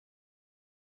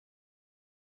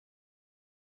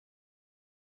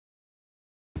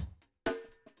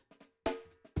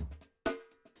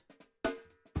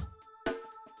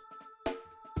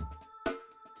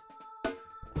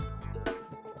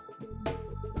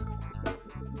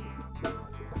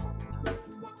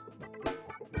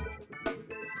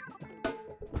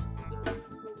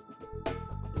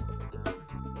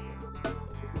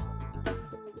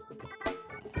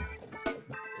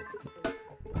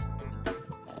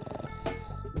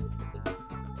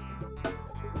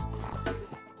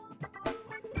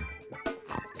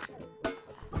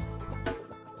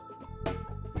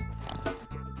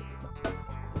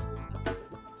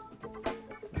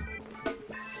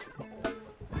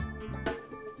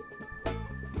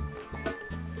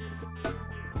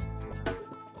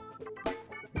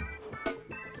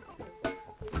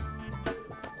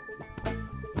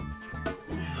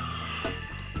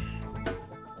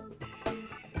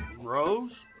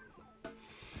Rose?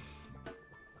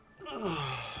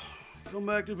 Come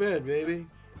back to bed, baby.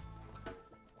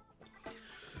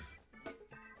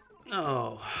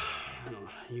 Oh,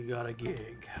 you got a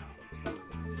gig.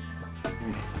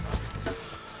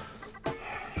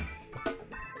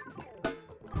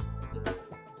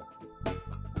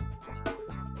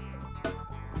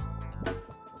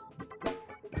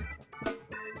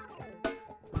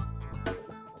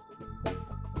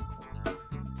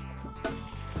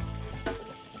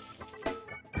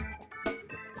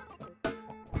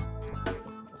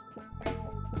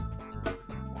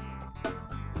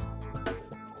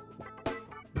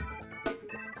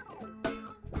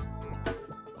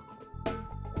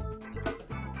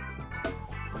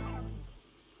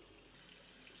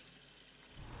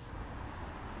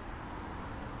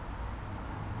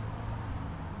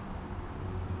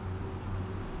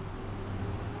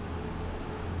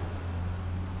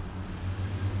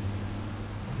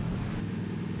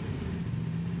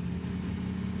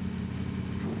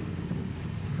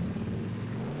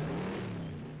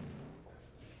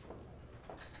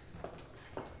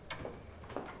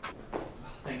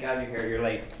 Thank God you're here. You're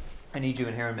late. I need you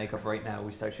in hair and makeup right now.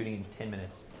 We start shooting in 10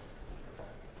 minutes.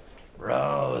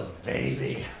 Rose,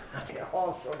 baby.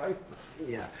 Oh, so nice to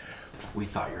see ya. We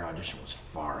thought your audition was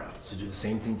far out, so do the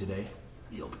same thing today.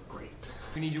 You'll be great.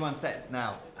 We need you on set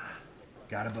now.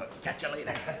 Got a book. Catch you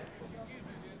later.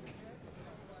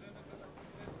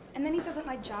 And then he says that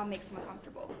my job makes him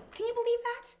uncomfortable. Can you believe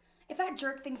that? If that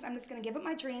jerk thinks I'm just gonna give up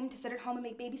my dream to sit at home and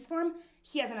make babies for him,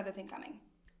 he has another thing coming.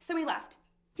 So he left.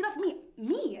 He left me.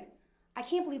 Me! I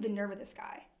can't believe the nerve of this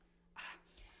guy.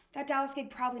 That Dallas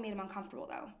gig probably made him uncomfortable,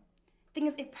 though. Thing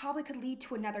is, it probably could lead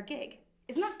to another gig.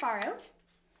 Isn't that far out?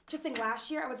 Just think,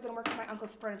 last year I was gonna work for my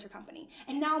uncle's furniture company,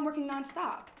 and now I'm working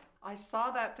nonstop. I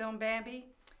saw that film, Bambi.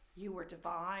 You were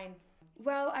divine.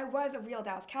 Well, I was a real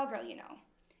Dallas cowgirl, you know.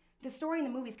 The story in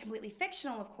the movie is completely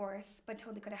fictional, of course, but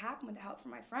totally could have happened with the help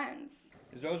from my friends.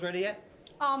 Is Rose ready yet?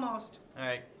 Almost. All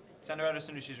right. Send her out as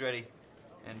soon as she's ready.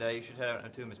 And you should head out now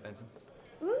too, Miss Benson.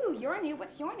 Ooh, you're new.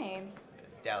 What's your name?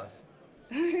 Dallas.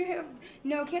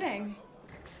 No kidding.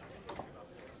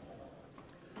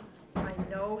 I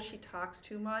know she talks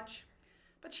too much,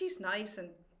 but she's nice and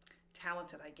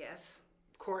talented, I guess.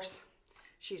 Of course,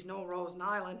 she's no Rose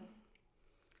Nyland.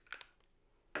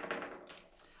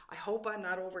 I hope I'm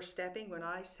not overstepping when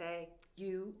I say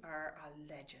you are a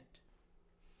legend.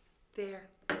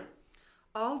 There.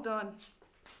 All done.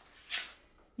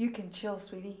 You can chill,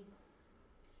 sweetie.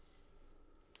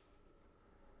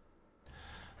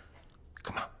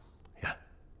 Come on. Yeah.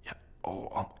 Yeah.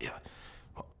 Oh, yeah.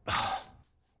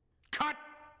 Cut!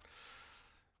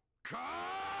 Cut!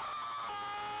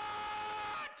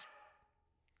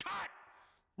 Cut!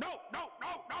 No, no,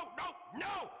 no, no, no,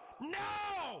 no,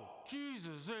 no!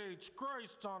 Jesus H.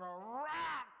 Christ on a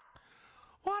raft!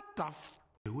 What the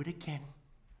Do it again.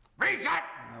 Reset!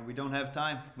 We don't have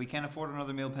time. We can't afford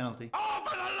another meal penalty. Oh,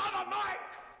 for the love of Mike!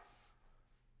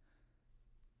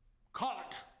 Call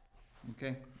it.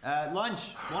 Okay.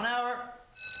 Lunch. 1 hour.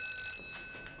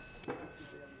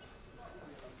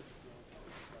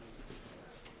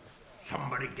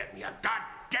 Somebody get me a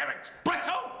goddamn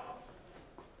espresso!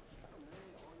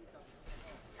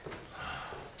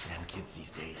 Damn kids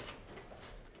these days.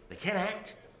 They can't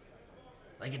act.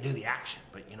 They can do the action,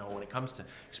 but you know, when it comes to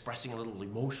expressing a little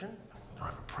emotion, they don't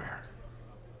have a prayer.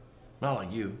 Not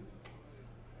like you.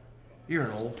 You're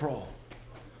an old pro.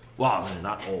 Well, I mean,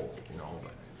 not old, you know,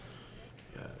 but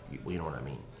you know what I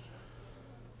mean.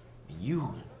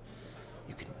 You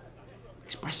can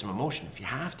express some emotion if you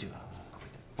have to.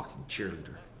 Like that fucking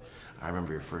cheerleader. I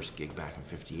remember your first gig back in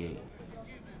 '58.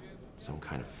 Some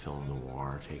kind of film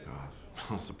noir takeoff.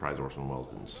 I'm surprised Orson Welles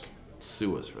didn't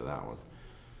sue us for that one.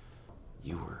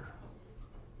 You were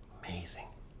amazing.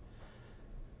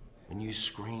 When you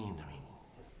screamed, I mean,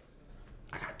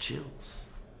 I got chills.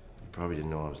 You probably didn't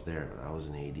know I was there, but I was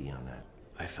an AD on that.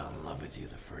 I fell in love with you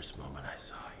the first moment I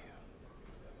saw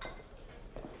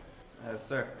you.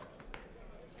 Sir.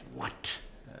 What?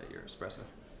 Your espresso.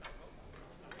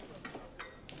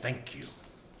 Thank you.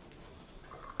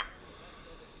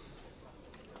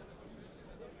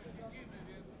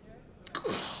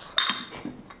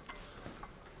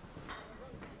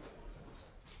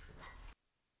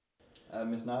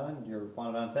 Miss Nyland, you're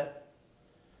wanted on set.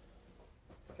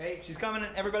 Okay, she's coming.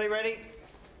 Everybody ready?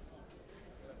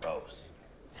 Rose,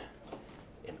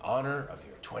 in honor of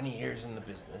your 20 years in the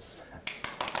business,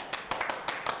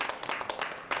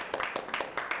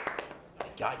 I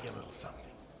got you a little something.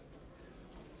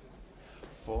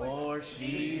 For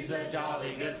she's a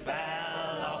jolly good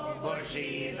fellow, for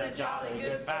she's a jolly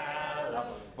good fellow. fellow,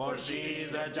 for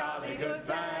she's a jolly good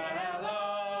fellow,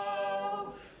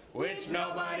 which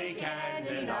nobody can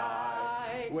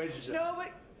deny, which Nobody.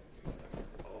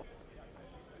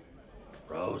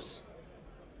 Rose.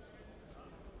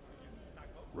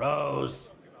 Rose.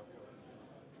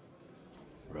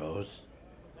 Rose.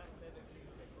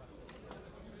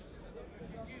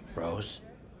 Rose.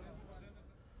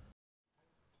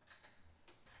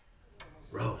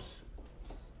 Rose.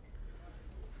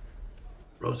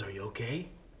 Rose, are you okay?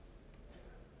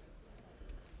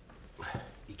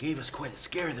 You gave us quite a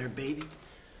scare there, baby.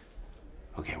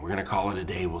 Okay, we're gonna call it a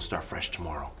day. We'll start fresh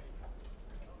tomorrow.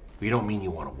 We don't mean you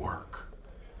want to work.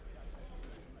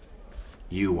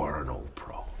 You are an old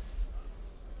pro.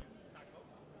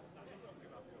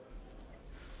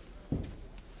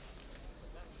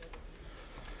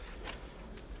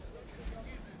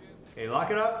 Okay, lock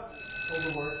it up.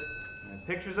 Overwork. And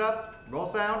pictures up. Roll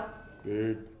sound.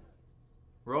 Good.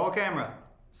 Roll camera.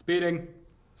 Speeding.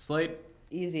 Slate.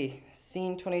 Easy.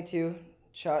 Scene 22,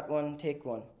 shot 1, take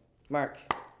 1. Mark.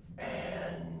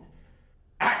 And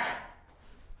action!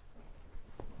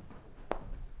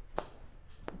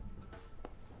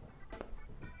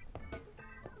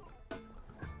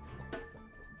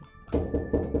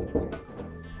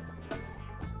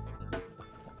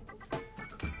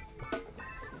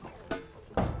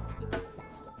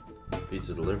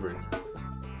 Pizza delivery.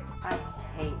 I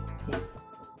hate pizza.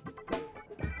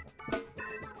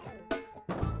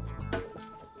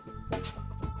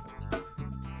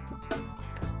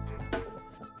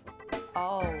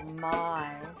 Oh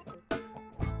my.